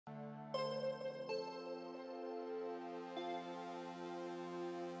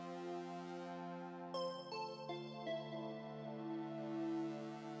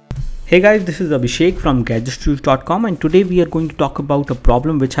Hey guys, this is Abhishek from GadgetsToUse.com, and today we are going to talk about a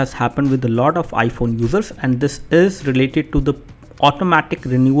problem which has happened with a lot of iPhone users, and this is related to the automatic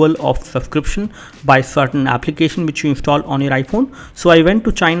renewal of subscription by certain application which you install on your iPhone. So I went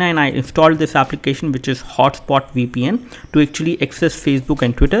to China and I installed this application which is Hotspot VPN to actually access Facebook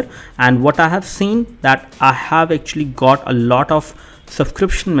and Twitter, and what I have seen that I have actually got a lot of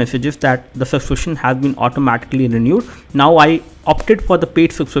subscription messages that the subscription has been automatically renewed. Now I opted for the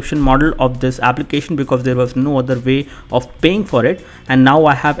paid subscription model of this application because there was no other way of paying for it, and now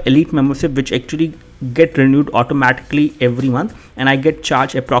I have elite membership which actually get renewed automatically every month, and I get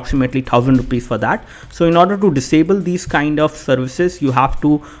charged approximately 1000 rupees for that. So in order to disable these kind of services, you have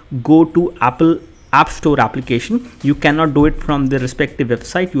to go to Apple App Store application. You cannot do it from the respective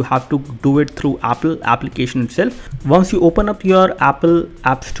website, you have to do it through Apple application itself. Once you open up your Apple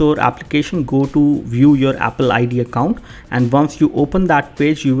App Store application, go to view your Apple ID account, and once you open that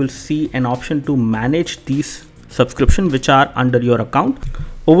page, you will see an option to manage these subscription which are under your account.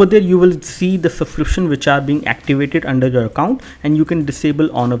 Over there you will see the subscription which are being activated under your account, and you can disable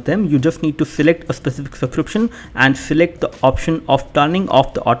all of them. You just need to select a specific subscription and select the option of turning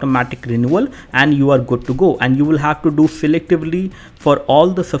off the automatic renewal, and you are good to go. And you will have to do selectively for all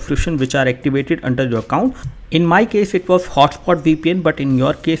the subscription which are activated under your account. In my case it was Hotspot VPN, but in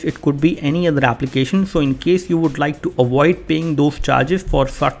your case it could be any other application. So in case you would like to avoid paying those charges for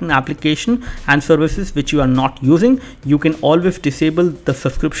certain application and services which you are not using, you can always disable the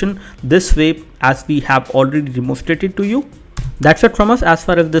subscription this way, as we have already demonstrated to you. That's it from us as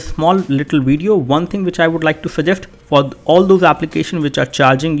far as this small little video. One thing which I would like to suggest, for all those applications which are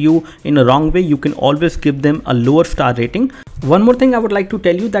charging you in a wrong way, you can always give them a lower star rating. One more thing I would like to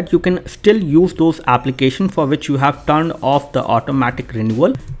tell you, that you can still use those applications for which you have turned off the automatic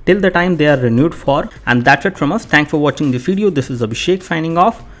renewal till the time they are renewed for. And that's it from us. Thanks for watching this video. This is Abhishek signing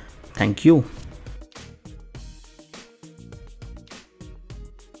off. Thank you.